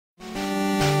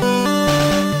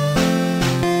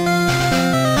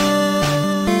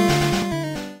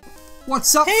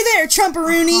what's up? Hey there,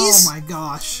 Trumperoonies! Oh my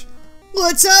gosh.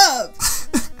 What's up?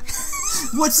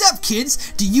 What's up,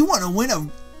 kids? Do you want to win a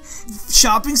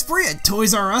shopping spree at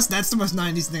Toys R Us? That's the most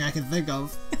 90s thing I can think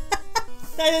of.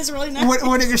 That is really nice.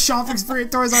 Winning a shopping spree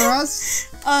at Toys R Us?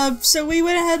 So we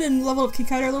went ahead and leveled up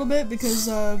Kanto a little bit because,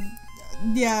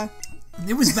 yeah.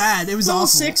 It was bad. It was level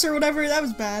awful. 6 or whatever, that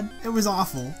was bad. It was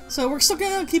awful. So we're still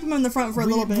gonna keep him in the front for a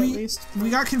little bit at least. We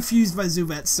got confused by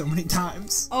Zubats so many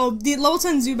times. Oh, the level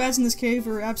 10 Zubats in this cave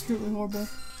are absolutely horrible.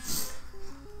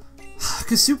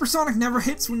 Because Supersonic never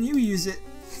hits when you use it.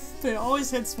 But it always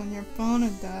hits when your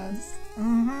opponent does.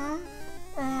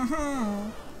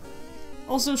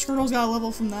 Also, Squirtle's got a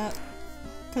level from that.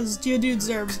 Because Geodudes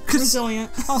are resilient.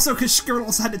 Also, because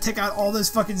Squirtle's had to take out all those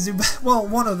fucking Zubats. Well,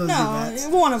 one of those Zubats.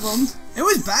 No, one of them. It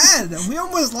was bad. We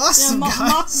almost lost some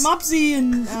guys. Mopsy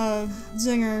and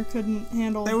Zinger couldn't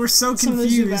handle. They were so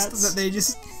confused that they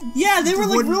just. Yeah, they were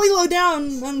like really low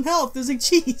down on health. It was like,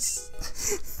 jeez.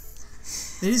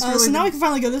 They just really so now we can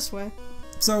finally go this way.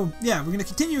 So yeah, we're gonna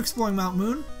continue exploring Mount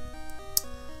Moon.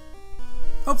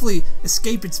 Hopefully,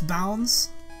 escape its bounds.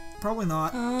 Probably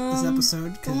not this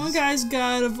episode. The one guy's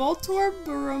got a Voltorb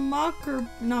or a Mach or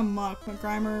not Mach, but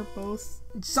Grimer, both.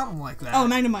 Something like that. Oh,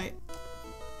 Magnemite.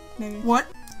 Maybe. What?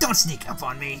 Don't sneak up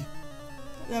on me.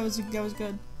 That was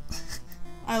good.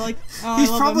 I like. Oh, he's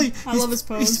I love probably. him. I love his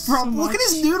pose. He's look at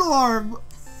his noodle arm.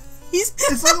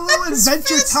 It's like a little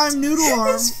Adventure Time noodle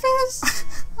arm. His fist.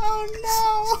 Oh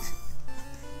no.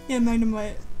 Yeah,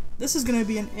 Magnemite. This is gonna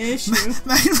be an issue.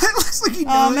 Magnemite looks like he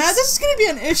knows. Oh, Matt, this is gonna be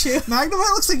an issue. Magnemite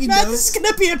looks like he knows. Matt, this is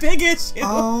gonna be a big issue.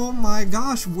 Oh my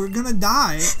gosh, we're gonna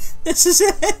die. This is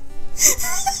it.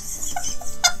 This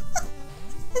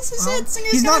is it.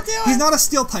 Singer's gonna do it. He's not a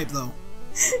steel type though.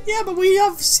 Yeah, but we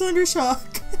have Slender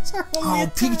Shock. It's our only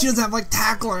attack. Pikachu doesn't have like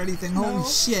tackle or anything. No. Holy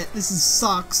shit,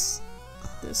 sucks.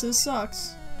 This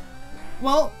sucks.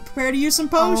 Well, prepare to use some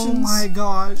potions. Oh my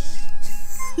gosh.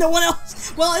 No one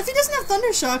else. Well, if he doesn't have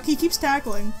Thunder Shock, he keeps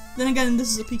tackling. Then again, this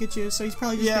is a Pikachu, so he's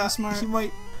probably just being smart. He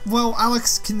might. Well,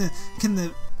 Alyx, can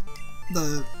the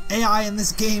AI in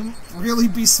this game really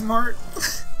be smart?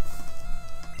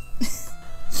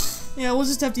 Yeah, we'll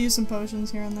just have to use some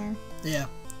potions here and there. Yeah.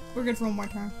 We're good for one more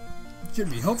turn. Should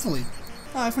be, hopefully.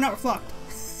 If we're not, we're fucked.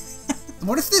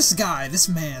 What if this guy, this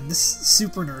man, this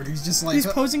super nerd who's just like... He's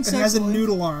posing sexually. Has a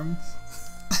noodle arm.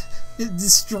 It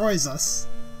destroys us.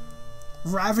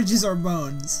 Ravages our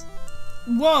bones.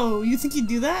 Whoa, you think he'd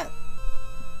do that?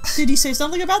 Did he say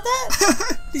something about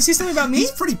that? Did he say something about me?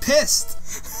 He's pretty pissed.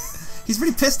 He's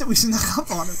pretty pissed that we snuck up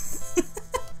on him.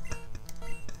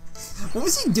 What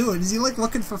was he doing? Is he like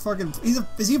looking for fucking...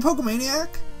 Is he a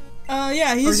Pokemaniac?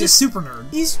 Yeah, he's or is just... he a super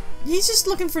nerd? He's just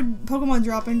looking for Pokemon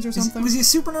droppings or something. Was he a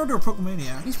super nerd or a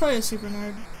Pokemaniac? He's probably a super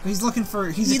nerd. He's looking for...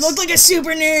 He looked like a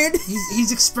super nerd!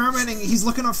 He's experimenting. He's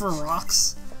looking up for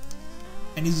rocks.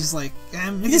 And he's just like...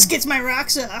 This gets my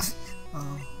rocks off!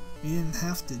 Oh, he didn't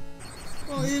have to.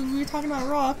 Well, we were talking about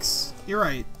rocks. You're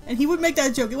right. And he would make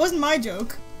that joke. It wasn't my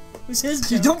joke. It was his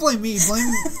joke. Don't blame me. Blame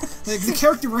the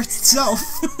character writes itself.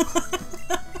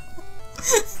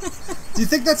 Do you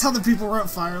think that's how the people wrote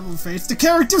Fire Emblem Fates? The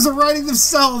characters are writing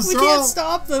themselves. We can't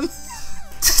stop them.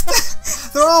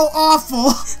 They're all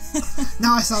awful.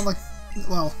 Now I sound like...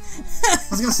 Well, I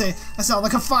was gonna say, I sound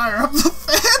like a Fire Emblem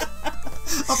fan.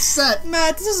 Upset.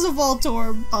 Matt, this is a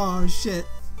Voltorb. Oh, shit.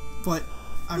 But,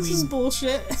 I mean... This is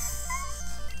bullshit.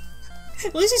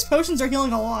 At least these potions are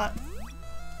healing a lot.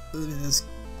 I mean, these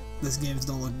games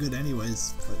don't look good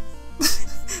anyways, but...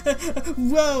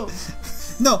 Whoa.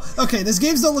 No, okay, these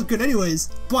games don't look good anyways,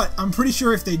 but I'm pretty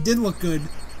sure if they did look good,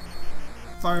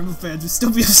 Fire Emblem fans would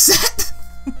still be upset.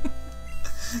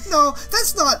 No,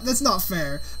 that's not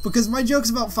fair, because my jokes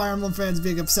about Fire Emblem fans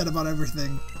being upset about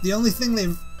everything, the only thing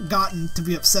they've gotten to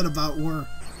be upset about were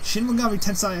Shin Megami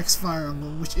Tensei X Fire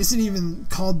Emblem, which isn't even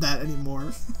called that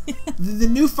anymore. The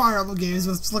new Fire Emblem games,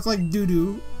 which look like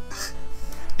doo-doo,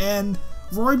 and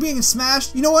Roy being in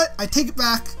Smash. You know what? I take it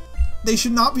back. They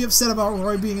should not be upset about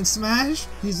Roy being in Smash.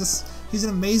 He's an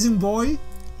amazing boy.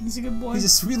 He's a good boy. He's a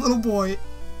sweet little boy,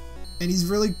 and he's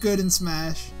really good in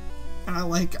Smash. And I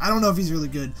don't know if he's really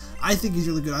good. I think he's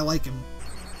really good. I like him.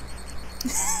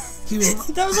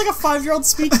 That was like a 5-year-old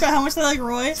speech about how much they like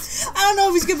Roy. I don't know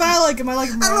if he's good, but I like him. I like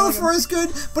him. I don't know if Roy's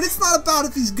good, but it's not about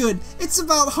if he's good. It's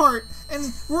about heart.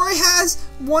 And Roy has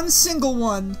one single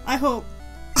one. I hope.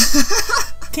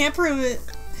 Can't prove it.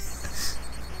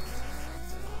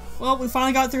 Well, we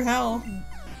finally got through hell.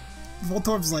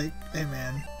 Voltorb's like, hey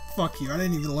man, fuck you. I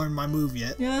didn't even learn my move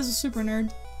yet. Yeah, that's a super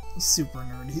nerd. Super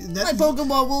nerd. My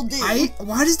Pokemon will do.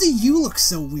 Why does the U look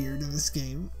so weird in this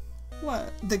game?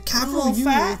 What? The capital U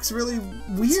looks really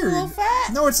weird. It's a little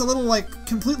fat. No, it's a little, like,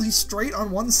 completely straight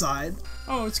on one side.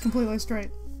 Oh, it's completely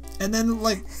straight. And then,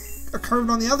 like, a curve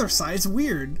on the other side. It's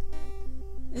weird.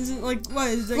 Is it like, what?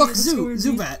 Is it, look,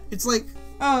 Zubat. It's like...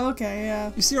 Oh, okay,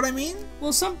 yeah. You see what I mean?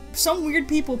 Well, some weird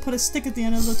people put a stick at the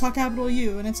end of the capital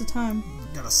U, and it's a time.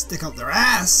 Gotta stick out their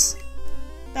ass.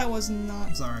 That was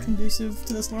not conducive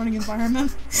to this learning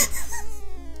environment.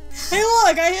 Hey,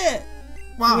 look, I hit!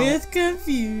 Wow. With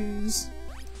Confuse.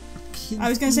 I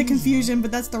was gonna say Confusion,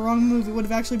 but that's the wrong move. It would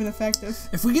have actually been effective.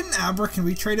 If we get an Abra, can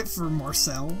we trade it for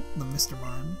Marcel, the Mr.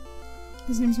 Mime?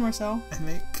 His name's Marcel. I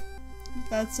think.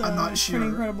 That's I'm not sure. pretty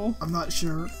incredible. I'm not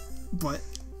sure, but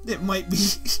it might be.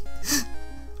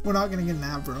 We're not gonna get an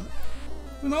Abra.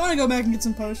 We might want to go back and get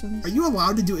some potions. Are you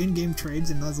allowed to do in-game trades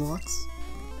in Nuzlocke?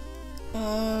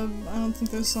 I don't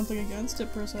think there's something against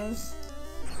it per se.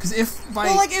 Because if by...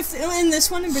 Well, like, if in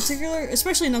this one in particular,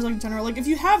 especially in Nuzlocke in general, like, if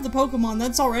you have the Pokemon,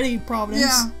 that's already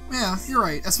Providence. Yeah, you're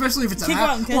right. Especially if it's an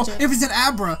Abra. Well, if it's an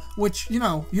Abra, which, you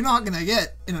know, you're not gonna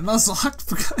get in a Nuzlocke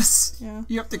because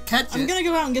you have to catch it. I'm gonna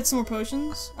go out and get some more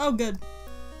potions. Oh, good.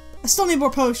 I still need more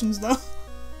potions, though.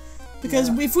 Because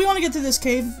if we want to get through this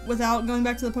cave without going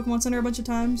back to the Pokemon Center a bunch of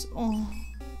times, I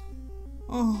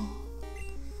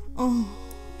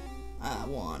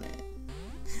want it.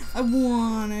 I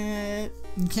want it.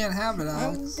 You can't have it,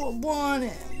 Alex. I want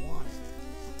it.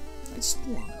 I just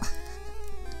want it.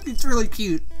 It's really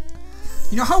cute.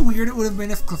 You know how weird it would have been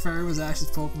if Clefairy was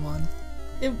Ash's Pokemon?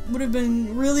 It would have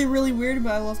been really, really weird,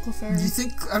 but I love Clefairy. Do you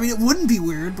think... I mean, it wouldn't be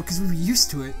weird because we were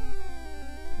used to it.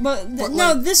 But no,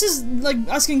 like, this is like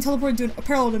us getting teleported to a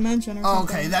parallel dimension or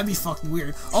something. Okay, that'd be fucking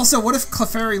weird. Also, what if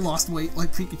Clefairy lost weight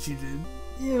like Pikachu did?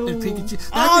 Ew. And Pikachu...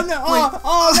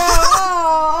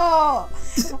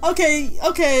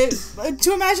 Okay.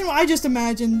 To imagine what I just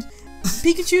imagined.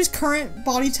 Pikachu's current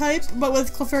body type, but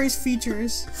with Clefairy's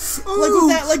features. Ooh, like with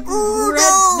that, like,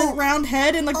 the round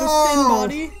head and, like, the thin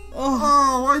body.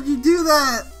 Oh, why'd you do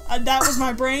that? That was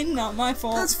my brain, not my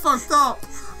fault. That's fucked up.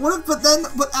 What if,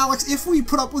 but Alex, if we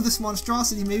put up with this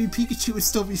monstrosity, maybe Pikachu would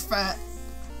still be fat.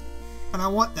 And I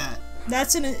want that.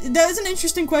 That is an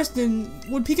interesting question.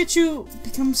 Would Pikachu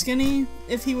become skinny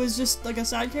if he was just like a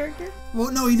side character?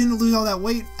 Well, no, he didn't lose all that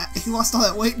weight. He lost all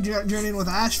that weight journeying with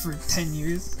Ash for 10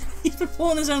 years. He's been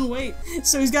pulling his own weight,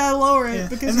 so he's got to lower it.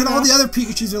 Because, and then all the other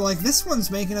Pikachus are like, this one's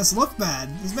making us look bad.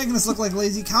 He's making us look like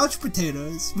lazy couch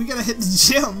potatoes. We gotta hit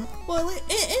the gym. Well,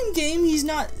 in game, he's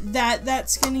not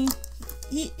that skinny.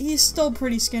 He's still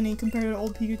pretty skinny compared to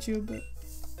old Pikachu, but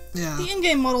yeah, the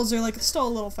in-game models are like still a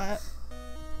little fat.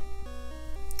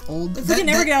 Old. If we can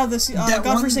never get out of this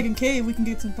godforsaken cave, we can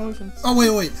get some potions. Oh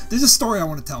wait, there's a story I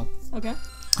want to tell. Okay.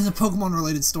 There's a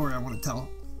Pokemon-related story I want to tell.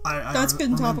 That's good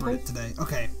and topical. It today.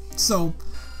 Okay, so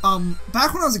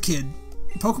back when I was a kid,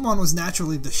 Pokemon was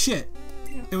naturally the shit.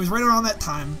 Yeah. It was right around that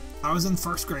time. I was in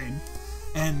 1st grade,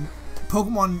 and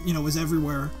Pokemon, you know, was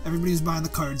everywhere. Everybody was buying the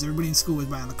cards. Everybody in school was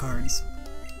buying the cards.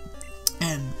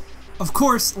 And, of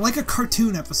course, like a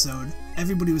cartoon episode,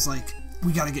 everybody was like,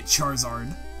 we gotta get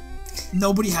Charizard.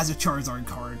 Nobody has a Charizard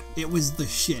card. It was the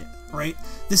shit, right?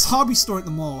 This hobby store at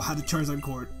the mall had a Charizard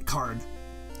card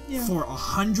for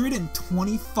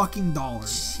 $120 fucking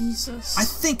dollars. Jesus. I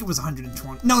think it was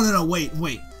 120. No,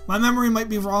 wait. My memory might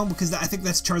be wrong because I think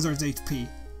that's Charizard's HP.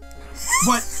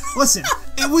 But, listen,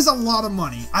 it was a lot of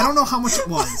money. I don't know how much it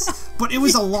was, but it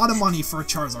was a lot of money for a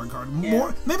Charizard card.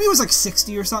 Maybe it was like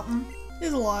 60 or something.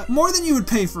 It's a lot. More than you would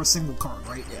pay for a single card,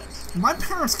 right? Yes. My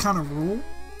parents kind of rule.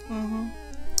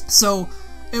 So,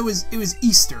 it was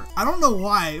Easter. I don't know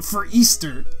why, for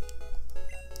Easter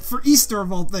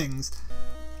of all things,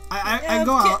 I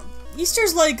go out.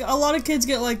 Easter's like, a lot of kids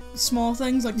get like small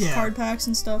things, like card packs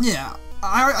and stuff. Yeah.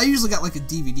 I usually got like a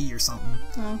DVD or something.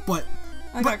 But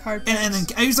I got card packs. And then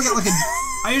I usually got like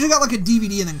a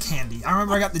DVD and then candy. I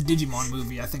remember I got the Digimon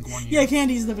movie, I think, one year. Yeah,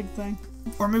 candy's the big thing.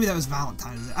 Or maybe that was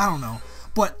Valentine's Day. I don't know.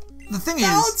 But the thing is,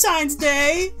 Valentine's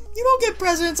Day? You don't get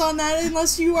presents on that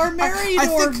unless you are married or in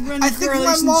a relationship. I think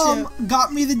my mom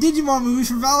got me the Digimon movie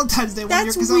for Valentine's Day one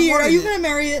year because I wanted it. That's weird. Are you gonna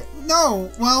marry it?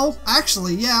 No. Well,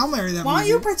 actually, yeah, I'll marry that movie. Why don't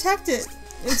you protect it?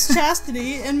 It's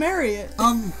chastity and marry it.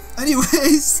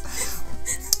 Anyways,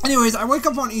 I wake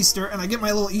up on Easter and I get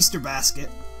my little Easter basket,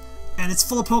 and it's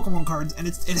full of Pokemon cards, and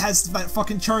it has that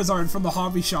fucking Charizard from the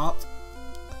hobby shop.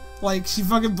 Like, she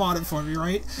fucking bought it for me,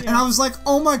 right? Yeah. And I was like,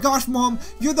 oh my gosh, Mom,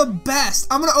 you're the best.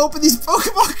 I'm gonna open these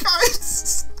Pokemon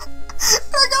cards. And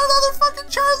I got another fucking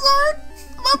Charizard.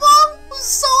 My mom was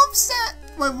so upset.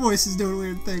 My voice is doing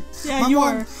weird things. Yeah, you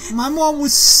are. My mom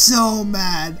was so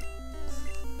mad.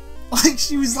 Like,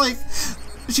 she was like,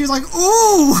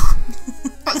 ooh,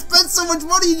 I spent so much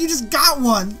money and you just got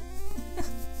one.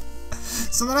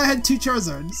 So then I had 2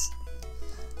 Charizards.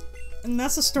 And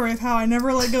that's the story of how I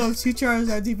never let go of 2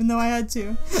 Charizards, even though I had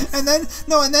to. And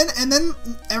then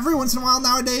every once in a while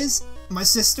nowadays, my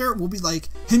sister will be like,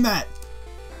 "Hey Matt,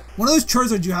 one of those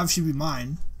Charizards you have should be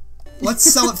mine. Let's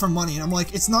sell it for money." And I'm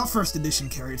like, "It's not first edition,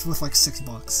 Carrie. It's worth like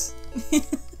 $6."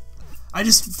 I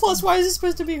just Plus, why is it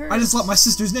supposed to be hers? I just let my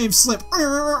sister's name slip.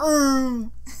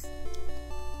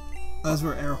 Those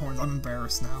were air horns. I'm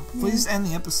embarrassed now. Please end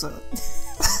the episode.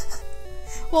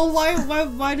 Well,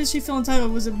 why does she feel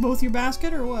entitled? Was it both your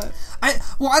basket or what? I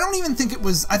don't even think it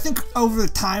was. I think over the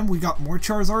time we got more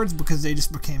Charizards because they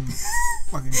just became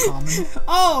fucking common.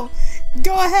 Oh,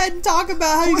 go ahead and talk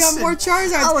about how you got more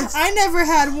Charizards. Alex, I never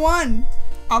had one.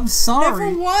 I'm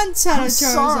sorry. Never once had a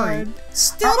Charizard. Sorry.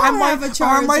 Still don't have a Charizard.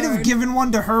 Or I might have given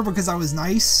one to her because I was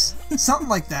nice. Something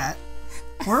like that.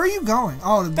 Where are you going?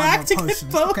 Oh, to buy more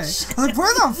potions. Okay. I'm like,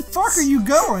 where the fuck are you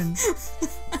going?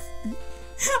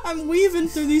 I'm weaving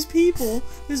through these people.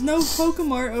 There's no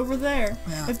Pokemart over there.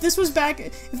 Yeah. If this was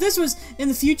in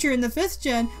the future in the 5th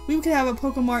gen, we could have a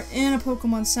Pokemart in a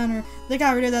Pokemon Center. They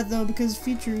got rid of that though because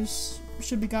features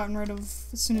should be gotten rid of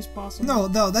as soon as possible.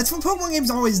 No, that's what Pokemon games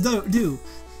always do.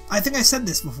 I think I said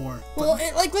this before. Well,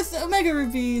 like with Omega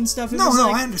Ruby and stuff.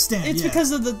 I understand. It's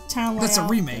because of the town layout. That's a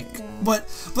remake. But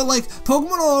like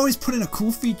Pokemon will always put in a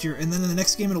cool feature, and then in the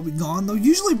next game it'll be gone. They'll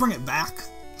usually bring it back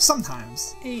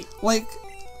sometimes. 8. Like.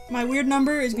 My weird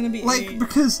number is gonna be 8.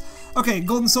 Because, okay,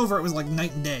 Gold and Silver, it was like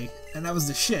night and day, and that was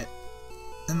the shit.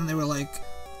 And then they were like,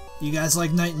 "You guys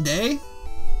like night and day?"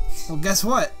 Well, guess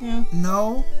what? Yeah.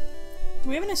 No. Do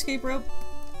we have an escape rope?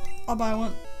 I'll buy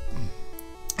one.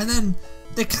 And then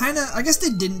they I guess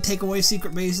they didn't take away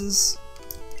secret bases.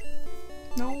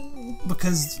 No.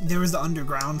 Because there was the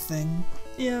underground thing.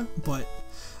 Yeah. But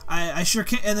I sure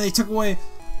can't, and they took away.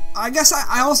 I guess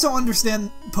I also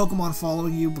understand Pokemon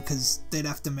following you because they'd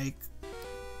have to make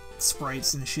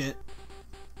sprites and shit.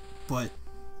 But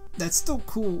that's still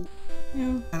cool.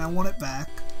 Yeah. And I want it back.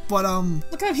 But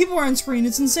look how many people are on screen.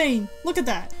 It's insane. Look at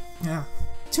that. Yeah.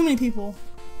 Too many people.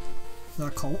 Is that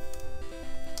a cult?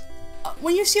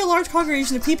 When you see a large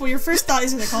congregation of people, your first thought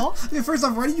is it a cult? Yeah, first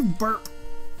off, why do you burp?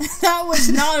 That was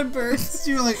not a burp.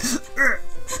 You're like, Ugh.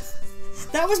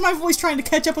 That was my voice trying to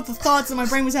catch up with the thoughts that my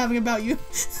brain was having about you.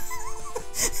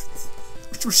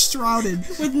 Which were shrouded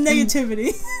with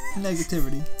negativity.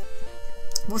 Negativity.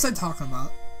 What was I talking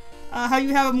about? How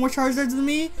you have more Charizards than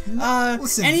me?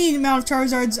 Listen, any amount of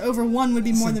Charizards over 1 would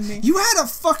be more than me. You had a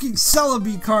fucking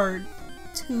Celebi card.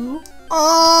 2.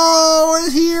 Oh,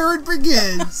 and here it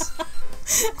begins.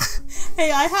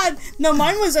 Hey,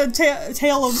 mine was a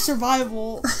tale of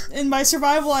survival. And by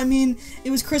survival, I mean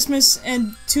it was Christmas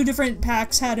and 2 different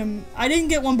packs had him. I didn't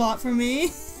get one bought for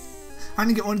me. I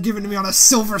didn't get one given to me on a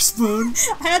silver spoon.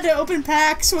 I had to open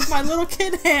packs with my little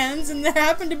kid hands, and there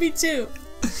happened to be 2.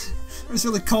 It was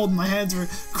really cold and my hands were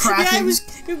cracking. Yeah,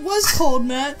 it was cold,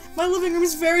 Matt. My living room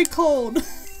is very cold.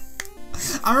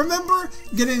 I remember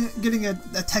getting a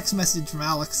text message from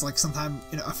Alyx like sometime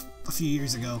a few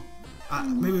years ago.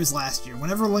 Maybe it was last year.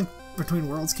 Whenever Link Between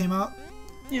Worlds came out.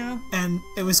 Yeah. And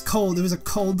it was cold. It was a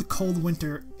cold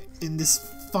winter in this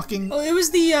fucking. Well, it was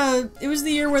the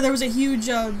year where there was a huge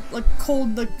a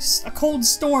cold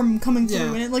storm coming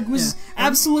through, and it was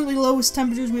absolutely lowest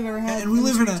temperatures we've ever had. And we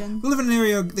live in an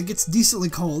area that gets decently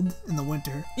cold in the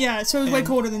winter. Yeah, so it was way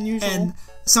colder than usual. And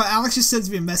so Alyx just sends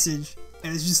me a message,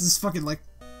 and it's just this fucking like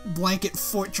blanket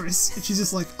fortress, and she's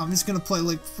just like, "I'm just gonna play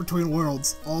Link Between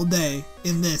Worlds all day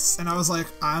in this," and I was like,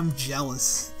 "I'm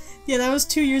jealous." Yeah, that was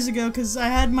 2 years ago because I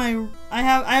have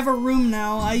a room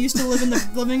now. I used to live in the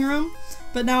living room,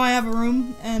 but now I have a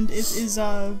room, and it is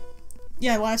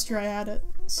last year I had it,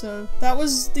 so that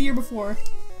was the year before,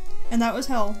 and that was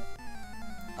hell.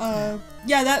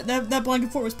 That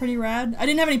blanket fort was pretty rad. I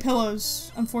didn't have any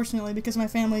pillows, unfortunately, because my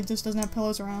family just doesn't have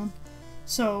pillows around.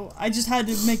 So I just had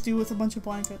to make do with a bunch of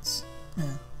blankets.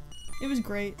 Yeah. It was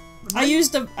great. I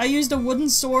used a wooden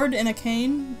sword and a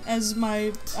cane as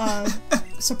my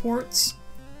supports.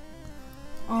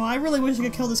 Oh, I really wish I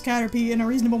could kill this Caterpie in a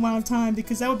reasonable amount of time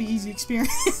because that would be easy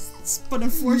experience. But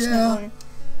unfortunately.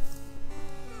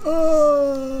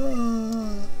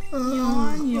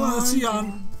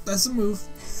 Yawn. That's a move.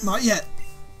 Not yet.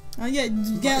 Don't get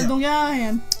out of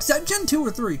hand. Is that Gen 2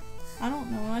 or 3? I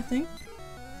don't know. I think.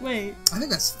 Wait. I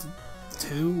think that's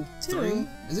 2. 3?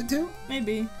 Is it 2?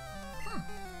 Maybe.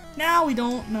 Now we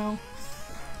don't know.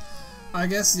 I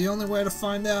guess the only way to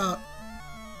find out.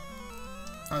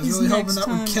 I was really hoping that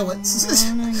would kill it.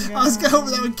 I was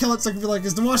hoping that would kill it so I could be like,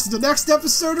 is to watch the next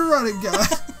episode of Running Guy.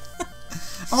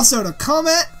 Also to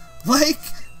comment, like,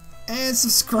 and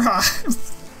subscribe.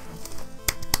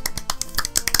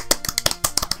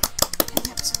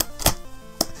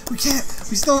 We can't.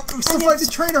 We still fight the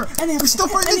trainer. We're still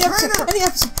fighting the trainer.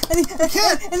 We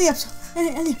can't.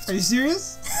 Any Are you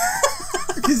serious?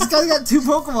 Because this guy's got 2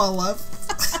 Pokemon left.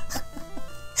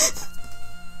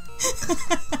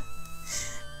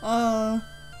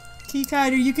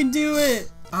 Keykider, you can do it.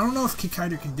 I don't know if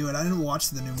Keykider can do it. I didn't watch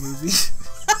the new movie.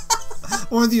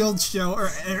 Or the old show, or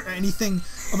anything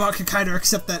about Keykider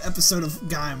except that episode of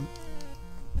Gaim.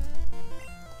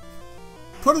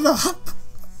 Put it up!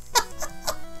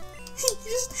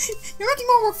 You're making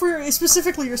more work for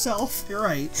specifically yourself. You're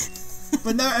right.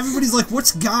 But now everybody's like,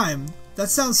 what's Gaim? That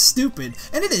sounds stupid.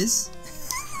 And it is.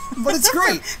 But it's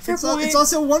great. It's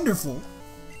also wonderful.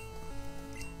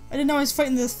 I didn't know I was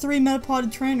fighting the 3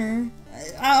 Metapod trainer.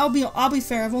 I'll be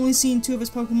fair, I've only seen 2 of his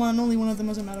Pokemon and only one of them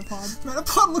was a Metapod.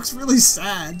 Metapod looks really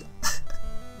sad.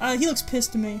 He looks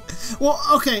pissed to me. Well,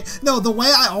 okay, no, the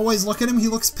way I always look at him, he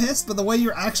looks pissed, but the way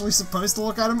you're actually supposed to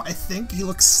look at him, I think he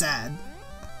looks sad.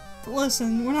 But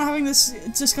listen, we're not having this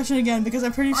discussion again because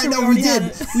I'm pretty sure I know, we already had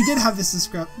it. We did have this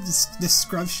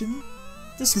discussion.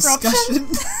 Discussion?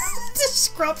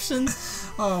 Disruption.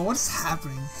 Oh, what is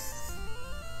happening?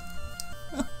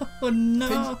 Oh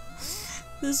no.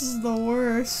 This is the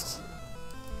worst.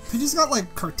 Pidgey's got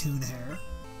like cartoon hair.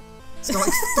 He's got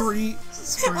like 3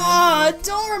 strands. Ah,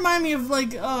 don't remind me of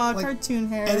like cartoon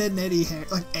hair. Ed and Eddie hair,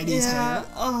 like Eddie's hair.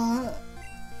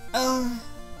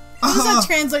 How does that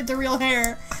translate to real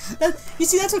hair? You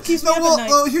see, that's what keeps me up at night.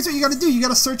 Well, here's what you gotta do. You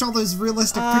gotta search all those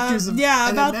realistic pictures of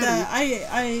Ed and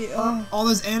Eddie. All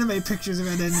those anime pictures of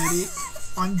Ed and Eddie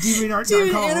on DeviantArt.com.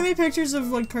 Dude, anime pictures of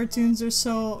like cartoons are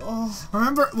so.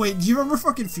 Wait, do you remember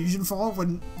fucking Fusion Fall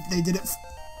when they did it?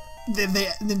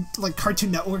 Then like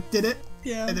Cartoon Network did it.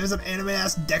 Yeah. And there's an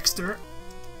anime-ass Dexter.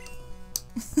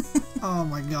 Oh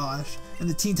my gosh. And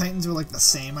the Teen Titans were like the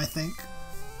same, I think.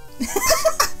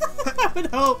 I would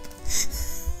hope.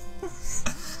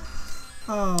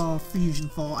 Oh, Fusion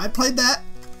Fall. I played that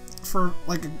for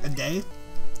like a day.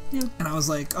 Yeah. And I was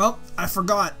like, oh, I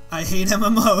forgot. I hate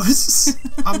MMOs.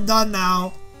 I'm done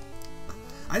now.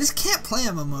 I just can't play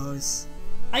MMOs.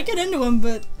 I get into them,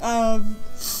 but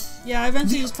yeah, I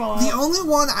eventually just fall out. The only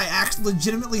one I actually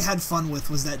legitimately had fun with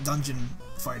was that Dungeon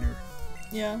Fighter.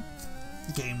 Yeah.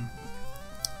 Game.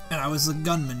 And I was a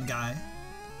gunman guy.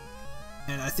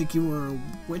 And I think you were a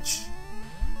witch?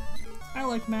 I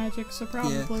like magic, so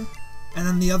probably. Yeah. And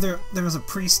then there was a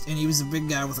priest, and he was a big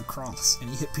guy with a cross, and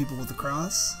he hit people with a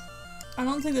cross. I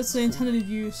don't think that's the intended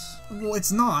use. Well,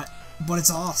 it's not, but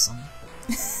it's awesome.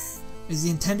 Is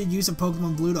the intended use of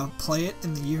Pokemon Blue to play it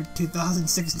in the year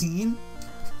 2016?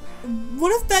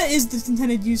 What if that is the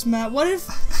intended use, Matt? What if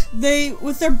they,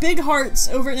 with their big hearts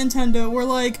over at Nintendo, were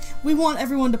like, we want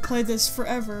everyone to play this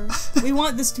forever. We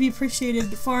want this to be appreciated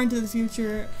far into the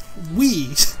future.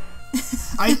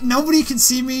 Nobody can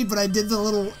see me, but I did the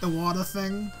little Iwata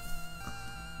thing.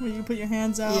 Where you put your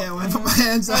hands out. Yeah, when I put my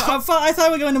hands out. I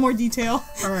thought we'd go into more detail.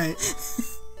 Alright.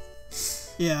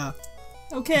 Yeah.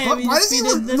 Okay, but why does he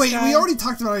look? Wait, guy. we already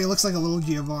talked about how he looks like a little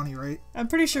Giovanni, right? I'm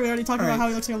pretty sure we already talked about how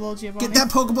he looks like a little Giovanni. Get that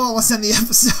Pokeball, let's end the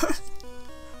episode.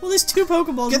 Well, there's 2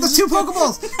 Pokeballs. Get the 2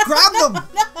 Pokeballs! Grab them!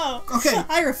 No! Okay.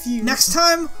 I refuse. Next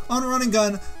time on Run and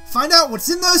Gun, find out what's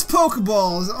in those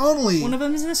Pokeballs only. One of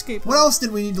them is an escape. What else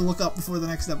did we need to look up before the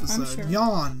next episode? I'm sure.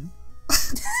 Yawn.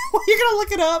 Well, you're gonna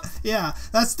look it up? Yeah,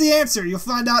 that's the answer. You'll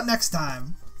find out next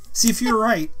time. See if you're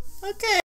right. Okay.